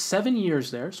 He spent 7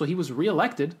 years there, so he was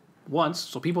reelected once,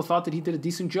 so people thought that he did a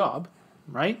decent job,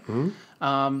 right?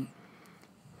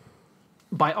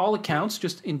 By all accounts,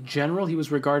 just in general, he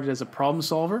was regarded as a problem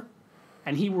solver,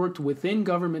 and he worked within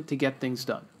government to get things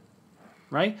done,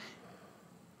 right?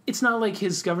 It's not like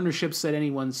his governorship set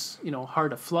anyone's,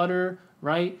 heart aflutter,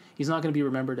 right? He's not going to be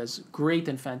remembered as great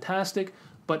and fantastic,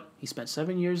 but he spent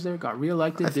 7 years there, got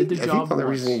reelected, did the job. I think the once.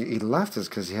 reason he left is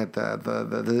because he had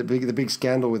the big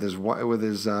scandal with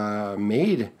his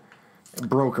maid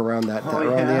broke around the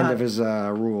end of his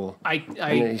rule. And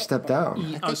then he stepped down.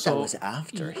 I think that was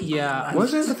after. Yeah.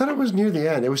 Was it? I thought it was near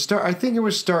the end. I think it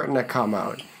was starting to come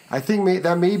out. I think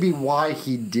that may be why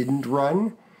he didn't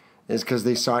run, is because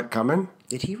they saw it coming.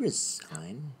 Did he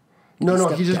resign? No.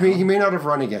 He may not have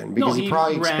run again because he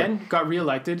probably ran, got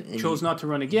reelected, chose not to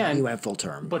run again. He went full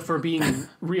term. But for being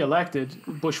reelected,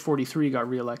 Bush 43 got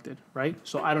reelected, right?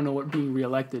 So I don't know what being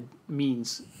reelected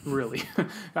means, really.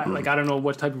 Like, I don't know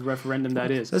what type of referendum that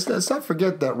is. Let's not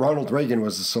forget that Ronald Reagan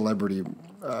was a celebrity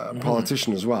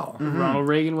politician as well. Ronald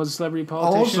Reagan was a celebrity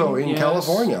politician. Also in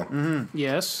California.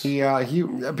 Yes. He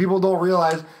people don't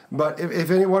realize, but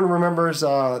if anyone remembers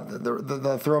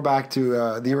the throwback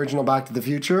to the original Back to the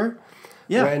Future.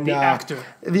 Yeah, when, the actor.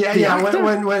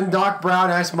 When Doc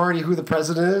Brown asked Marty who the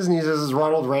president is, and he says it's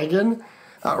Ronald Reagan.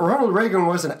 Ronald Reagan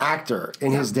was an actor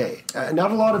in his day.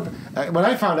 Not a lot of when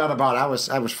I found out about it,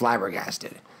 I was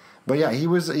flabbergasted. But yeah, he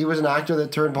was an actor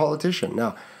that turned politician.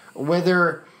 Now,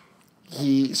 whether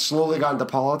he slowly got into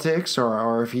politics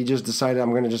or if he just decided I'm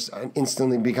going to just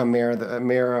instantly become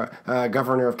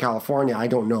governor of California, I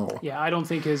don't know. Yeah, I don't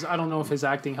know if his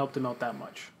acting helped him out that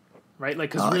much. Right?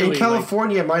 Like, cause really, in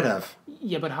California, it might have.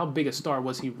 Yeah, but how big a star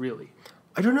was he really?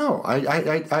 I don't know.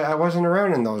 I wasn't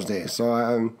around in those days, so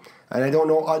and I don't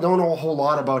know a whole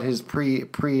lot about his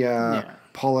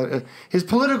his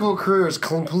political career has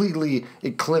completely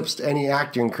eclipsed any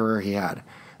acting career he had,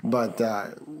 but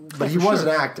he was an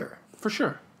actor for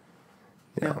sure.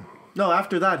 Yeah. No,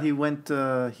 after that he worked.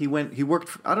 I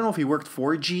don't know if he worked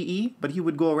for GE, but he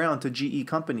would go around to GE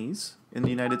companies in the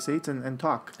United States and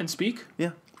talk and speak.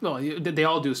 Yeah. Well, they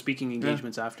all do speaking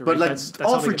engagements after, but right? like that's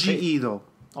all how they for get paid. GE though.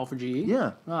 All for GE.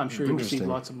 Yeah. Oh, I'm sure he received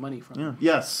lots of money from. Yeah.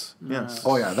 Yes. Yes.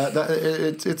 Oh yeah,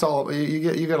 it's all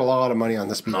you get a lot of money on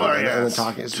the speaking and the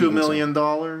talking. $2 million,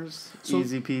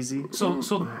 easy peasy.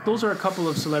 So those are a couple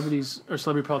of celebrities or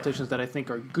celebrity politicians that I think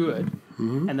are good,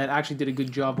 and that actually did a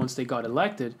good job once they got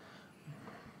elected.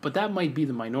 But that might be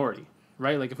the minority,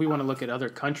 right? Like if we want to look at other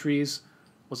countries,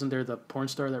 wasn't there the porn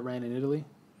star that ran in Italy?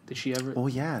 Did she ever? Oh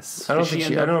yes. I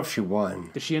don't know if she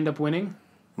won. Did she end up winning,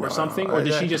 or something, or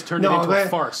did she just turn it into a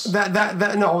farce? That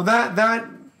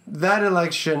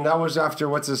election, that was after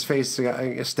what's his face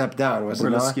stepped down, was it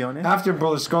not? After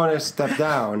Berlusconi stepped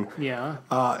down, yeah.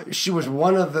 She was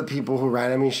one of the people who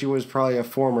ran. I mean, she was probably a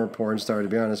former porn star, to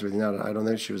be honest with you. I don't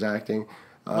think she was acting.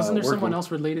 Wasn't there someone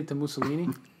else related to Mussolini?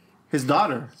 His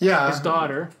daughter. Yeah, his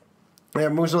daughter. Yeah,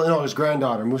 his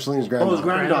granddaughter. Mussolini's granddaughter. Oh,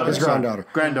 his granddaughter.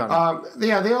 His granddaughter.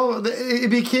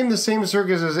 It became the same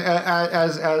circus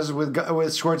as with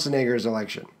Schwarzenegger's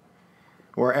election,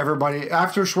 where everybody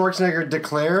after Schwarzenegger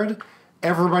declared,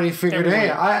 everybody figured, hey,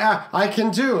 I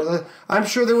can do. I'm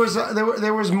sure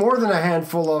there was more than a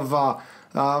handful of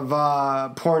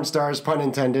porn stars, pun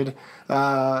intended,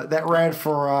 that ran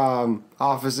for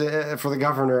office for the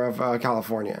governor of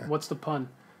California. What's the pun?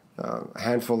 A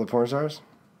handful of porn stars.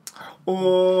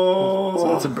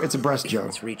 Oh, it's a breast joke.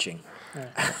 It's reaching.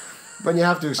 When you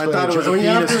have to explain a joke, when you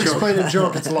have to explain a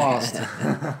joke, it's lost.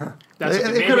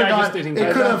 It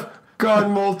could have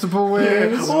gone multiple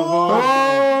ways.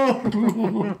 Oh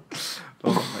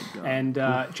my god! And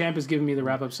Champ is giving me the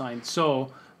wrap up sign.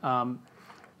 So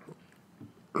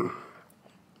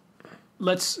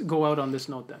let's go out on this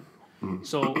note then.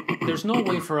 So there's no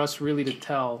way for us really to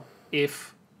tell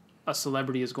if a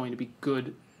celebrity is going to be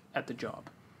good at the job,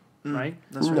 right?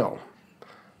 That's right. No.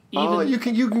 You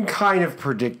can kind of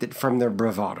predict it from their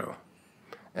bravado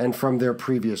and from their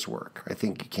previous work. I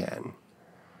think you can.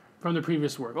 From their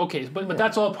previous work. Okay, but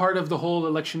that's all part of the whole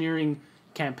electioneering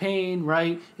campaign,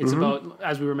 right? It's about,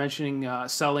 as we were mentioning,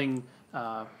 selling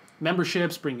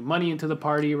memberships, bringing money into the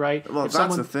party, right? Well,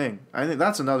 that's the thing. I think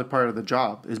that's another part of the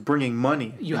job is bringing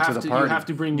money into the party. You have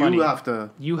to bring money. You have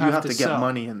to get sell.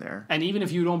 money in there. And even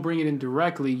if you don't bring it in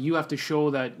directly, you have to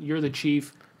show that you're the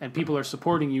chief and people are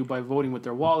supporting you by voting with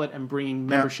their wallet and bringing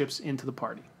memberships into the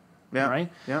party. Yeah.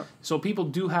 Right? Yeah. So people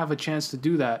do have a chance to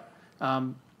do that.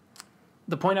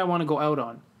 The point I want to go out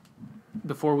on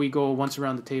before we go once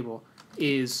around the table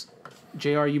is,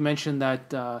 JR, you mentioned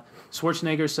that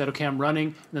Schwarzenegger said, okay, I'm running,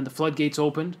 and then the floodgates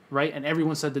opened, right? And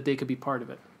everyone said that they could be part of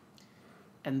it.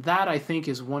 And that, I think,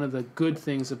 is one of the good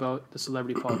things about the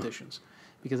celebrity politicians,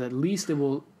 because at least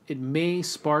it may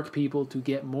spark people to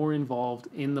get more involved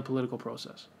in the political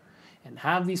process and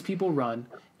have these people run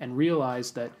and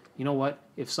realize that, you know what,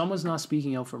 if someone's not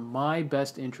speaking out for my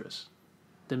best interests,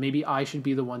 then maybe I should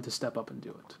be the one to step up and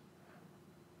do it.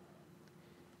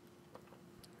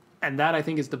 And that, I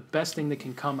think, is the best thing that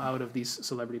can come out of these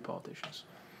celebrity politicians.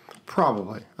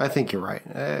 Probably. I think you're right.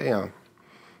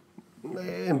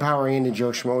 Empowering any Joe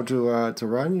Schmo to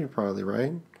run, you're probably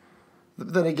right.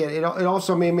 But then again, it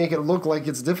also may make it look like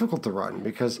it's difficult to run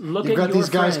because you've got these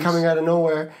guys coming out of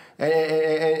nowhere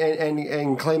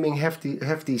and claiming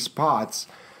hefty spots.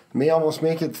 May almost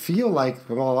make it feel like,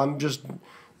 well, I'm just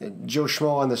Joe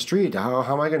Schmo on the street. How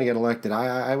am I going to get elected?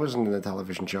 I wasn't in a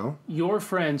television show. Your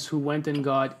friends who went and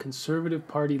got Conservative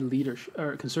Party leadership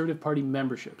or Conservative Party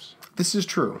memberships. This is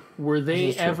true. Were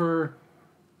they ever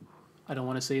I don't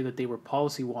want to say that they were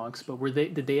policy wonks, but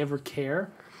did they ever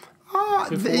care?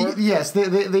 Yes,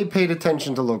 they paid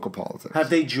attention to local politics. Have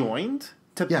they joined?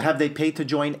 Have they paid to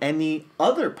join any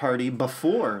other party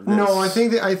before this? No, I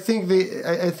think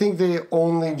they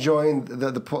only joined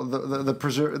the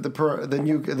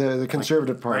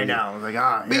Conservative Party. Right now, like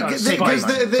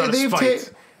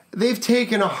because they've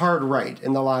taken a hard right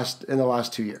in the last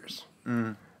 2 years.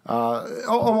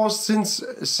 Almost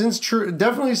since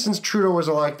Trudeau was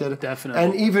elected, definitely,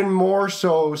 and even more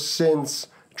so since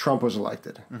Trump was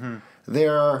elected.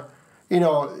 They're,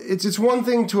 it's one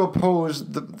thing to oppose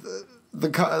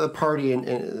the party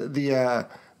and the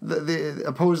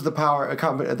oppose the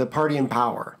party in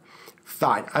power.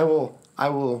 Fine, I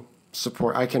will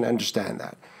support. I can understand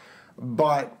that,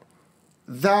 but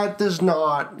that does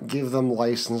not give them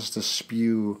license to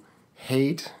spew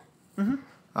hate.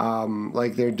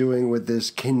 Like they're doing with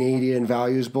this Canadian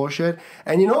values bullshit.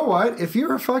 And you know what? If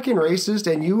you're a fucking racist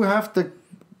and you have to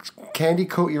candy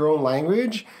coat your own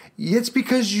language, it's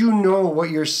because you know what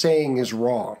you're saying is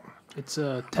wrong. It's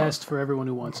a test for everyone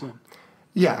who wants in.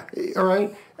 Yeah, all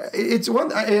right. It's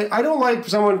one. I don't like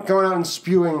someone going out and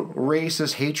spewing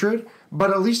racist hatred,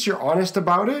 but at least you're honest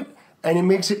about it, and it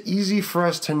makes it easy for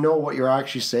us to know what you're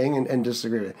actually saying and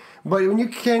disagree with it. But when you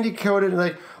candy coat it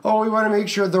like, oh, we want to make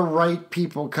sure the right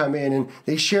people come in and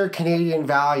they share Canadian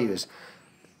values.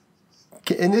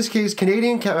 In this case,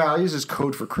 Canadian values is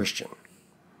code for Christian.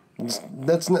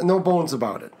 That's no bones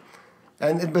about it.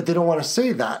 But they don't want to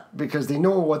say that because they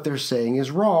know what they're saying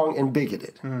is wrong and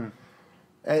bigoted.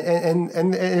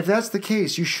 And if that's the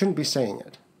case, you shouldn't be saying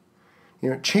it.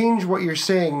 Change what you're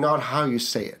saying, not how you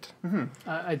say it.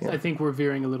 I think we're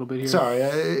veering a little bit here. Sorry,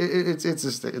 it's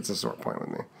a sore point with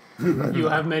me. You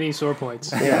have many sore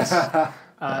points. Yes.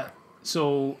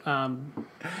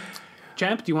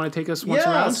 Champ, do you want to take us once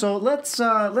around? Yeah. So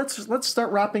let's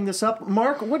start wrapping this up.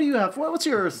 Mark, what do you have? What's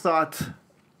your thought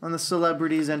on the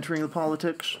celebrities entering the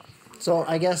politics? So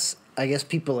I guess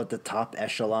people at the top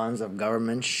echelons of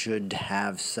government should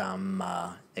have some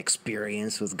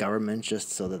experience with government, just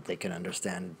so that they can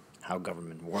understand how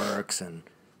government works and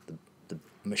the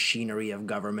machinery of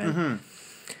government.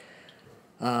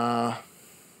 The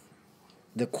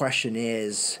question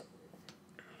is,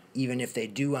 even if they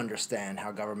do understand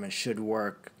how government should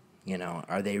work,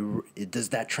 does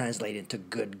that translate into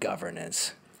good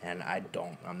governance? And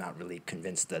I'm not really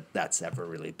convinced that that's ever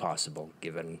really possible,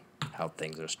 given how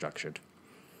things are structured.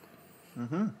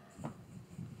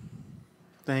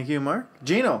 Thank you, Mark.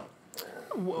 Gino.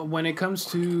 When it comes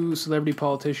to celebrity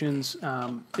politicians,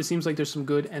 it seems like there's some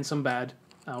good and some bad.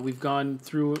 We've gone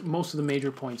through most of the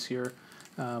major points here.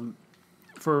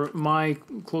 For my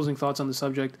closing thoughts on the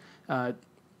subject,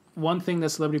 one thing that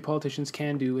celebrity politicians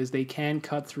can do is they can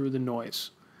cut through the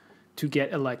noise to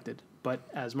get elected. But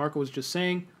as Marco was just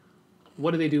saying,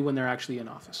 what do they do when they're actually in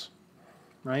office,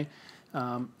 right?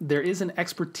 There is an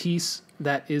expertise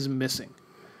that is missing.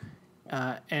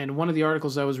 And one of the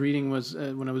articles I was reading was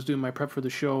when I was doing my prep for the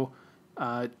show,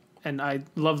 and I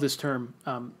love this term.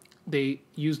 They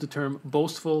use the term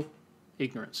boastful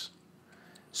ignorance.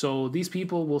 So these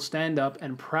people will stand up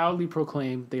and proudly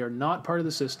proclaim they are not part of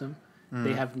the system.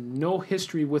 They have no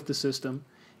history with the system,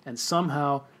 and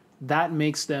somehow that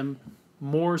makes them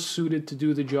more suited to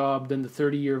do the job than the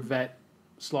 30-year vet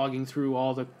slogging through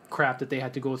all the crap that they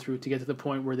had to go through to get to the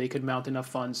point where they could mount enough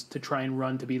funds to try and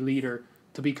run to be leader,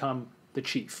 to become the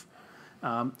chief.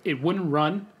 It wouldn't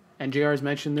run, and JR has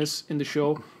mentioned this in the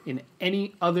show, in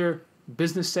any other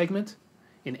business segment,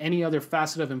 in any other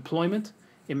facet of employment.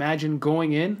 Imagine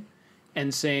going in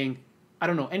and saying, I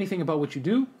don't know anything about what you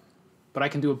do, but I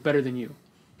can do it better than you.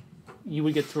 You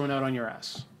would get thrown out on your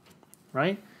ass,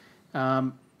 right?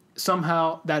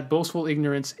 Somehow that boastful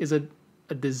ignorance is a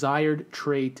desired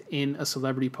trait in a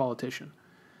celebrity politician.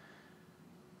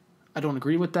 I don't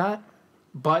agree with that,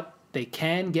 but they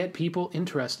can get people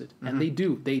interested, and they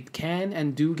do. They can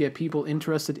and do get people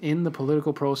interested in the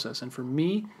political process. And for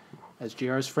me, as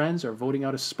JR's friends are voting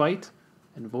out of spite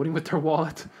and voting with their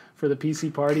wallet for the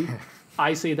PC party,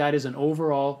 I say that is an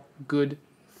overall good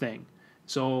thing.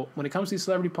 So when it comes to these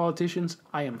celebrity politicians,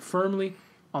 I am firmly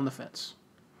on the fence.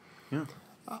 Yeah.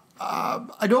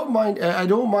 I don't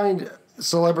mind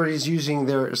celebrities using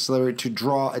their celebrity to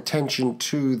draw attention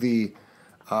to the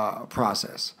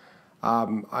process.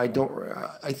 I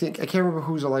can't remember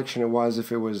whose election it was.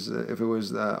 If it was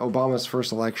Obama's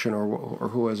first election or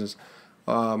who was this?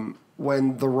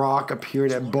 When The Rock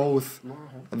appeared at both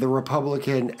the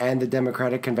Republican and the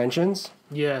Democratic conventions.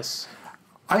 Yes.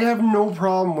 I have no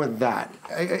problem with that.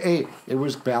 It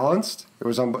was balanced. It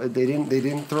was they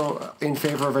didn't throw in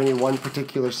favor of any one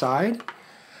particular side.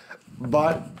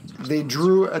 but they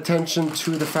drew attention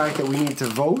to the fact that we need to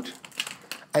vote,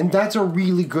 and that's a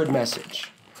really good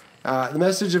message. The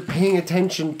message of paying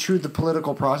attention to the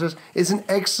political process is an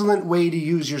excellent way to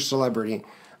use your celebrity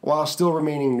while still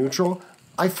remaining neutral.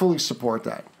 I fully support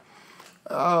that.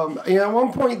 At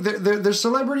one point, the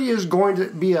celebrity is going to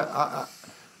be an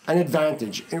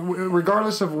advantage,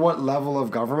 regardless of what level of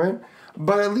government.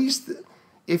 But at least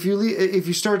if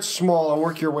you start small and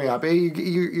work your way up,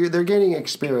 they're gaining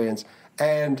experience,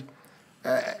 and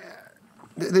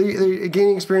they're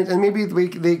gaining experience, and maybe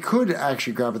they could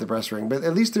actually grab at the breast ring. But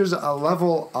at least there's a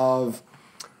level of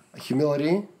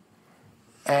humility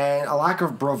and a lack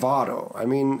of bravado. I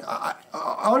mean,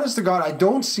 honest to God, I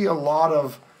don't see a lot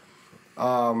of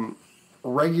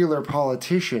regular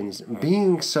politicians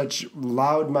being such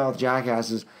loudmouth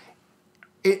jackasses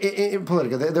in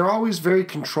political. They're always very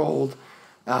controlled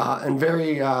and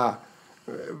very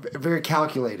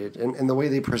calculated in the way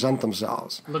they present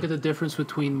themselves. Look at the difference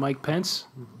between Mike Pence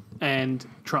and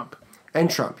Trump.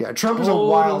 Trump is a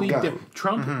wild guy.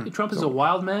 Trump is a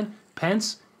wild man.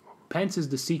 Pence is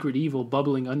the secret evil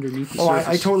bubbling underneath the surface.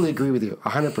 I totally agree with you,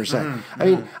 100%. I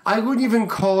mean, I wouldn't even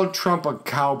call Trump a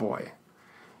cowboy.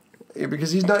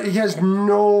 Because he's not. He has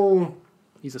no.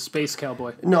 He's a space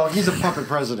cowboy. No, he's a puppet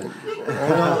president.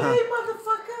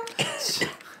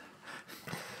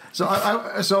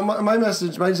 So my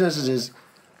message is,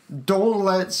 don't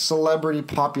let celebrity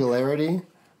popularity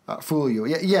fool you.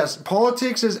 Yes,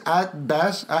 politics is at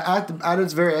best, at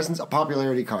its very essence, a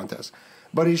popularity contest,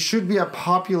 but it should be a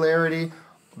popularity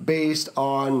based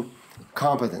on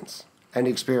competence and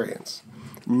experience,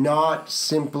 not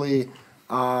simply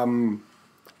on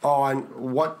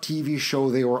what TV show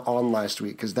they were on last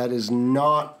week, because that is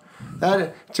not.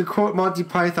 That, to quote Monty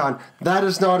Python, that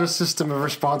is not a system of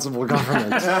responsible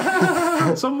government.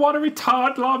 Some watery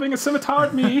tart lobbing a scimitar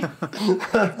at me. Hang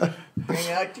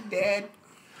out to dad.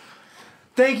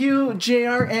 Thank you,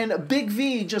 JR. And Big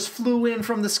V just flew in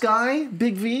from the sky.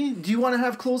 Big V, do you want to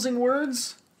have closing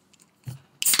words?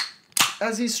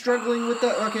 As he's struggling with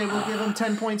that. Okay, we'll give him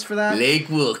 10 points for that. Blake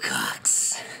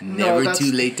Wilcox. Never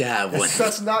too late to have one.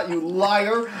 That's not you,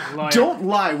 liar. Don't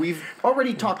lie. We've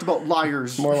already talked about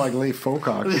liars. More like Lake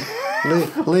Focox.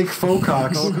 Lake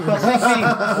Focox.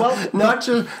 Well,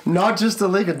 not just a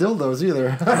lake of dildos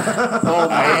either. Oh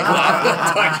my God!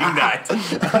 I'm not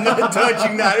touching that. I'm not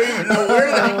touching that. I don't even know where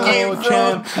that came from.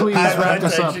 Champ, please wrap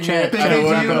this up, Champ.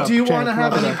 Do you want to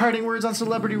have any parting words on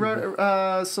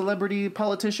celebrity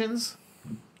politicians?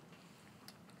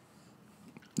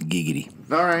 Giggity.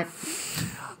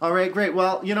 All right, great.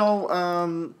 Well,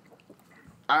 I'm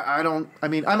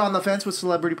on the fence with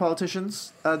celebrity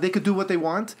politicians. They could do what they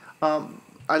want.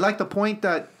 I like the point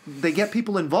that they get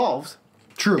people involved.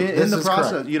 True. In the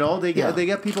process, correct. they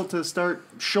get people to start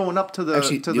showing up to the.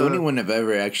 Actually, the only one I've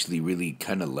ever actually really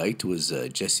kind of liked was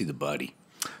Jesse the Body.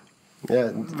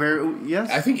 Yeah.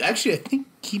 Yes. I think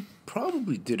he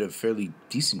probably did a fairly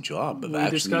decent job of We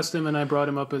discussed him, and I brought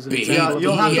him up as an He example.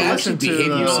 You'll have to actually listen to.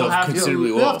 behaved himself considerably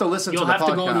You'll well. have to listen You'll to the have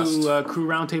to podcast. go to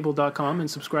crewroundtable.com and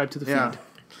subscribe to the feed. Yeah.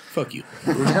 Fuck you.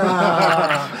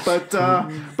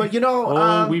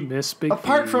 But We miss Big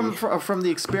apart V. from the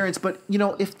experience, but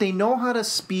if they know how to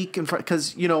speak in front,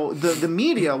 because the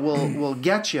media will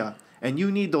get you, and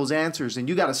you need those answers, and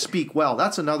you got to speak well.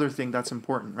 That's another thing that's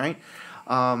important, right?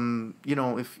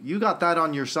 If you got that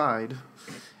on your side,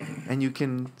 and you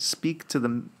can speak to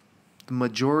the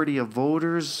majority of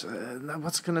voters,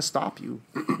 what's going to stop you?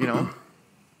 You know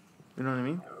what I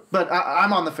mean? But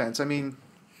I'm on the fence. I mean,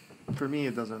 for me,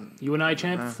 it doesn't. You and I,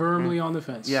 Champ, firmly on the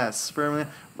fence. Yes, firmly.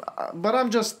 But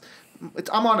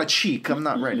I'm on a cheek. I'm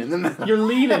not right. You're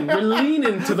leaning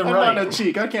to the I'm right. on a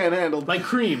cheek. I can't handle. Like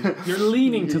cream. You're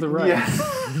leaning to the right. Yes.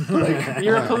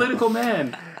 You're a political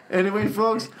man. Anyway,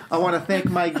 folks, I want to thank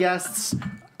my guests,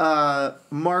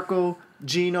 Marco,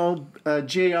 Gino,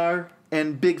 JR,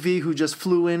 and Big V, who just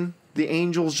flew in. The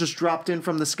angels just dropped in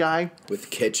from the sky. With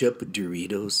ketchup,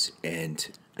 Doritos, and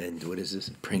what is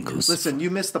this? Pringles. Listen, you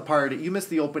missed the party. You missed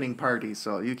the opening party,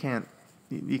 so you can't.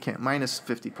 You can't. Minus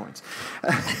 50 points.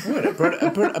 What? I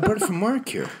brought it from Mark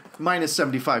here. Minus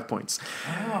 75 points.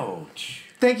 Ouch.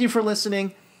 Thank you for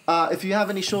listening. If you have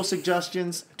any show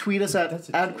suggestions, tweet us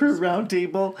at Crew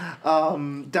Roundtable.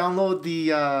 Download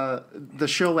the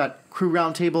show at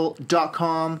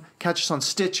crewroundtable.com. Catch us on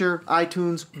Stitcher,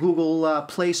 iTunes, Google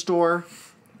Play Store.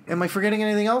 Am I forgetting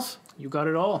anything else? You got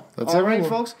it all. That's All right, everyone.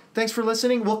 folks. Thanks for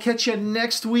listening. We'll catch you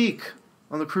next week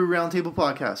on the Crew Roundtable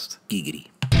podcast. Giggity.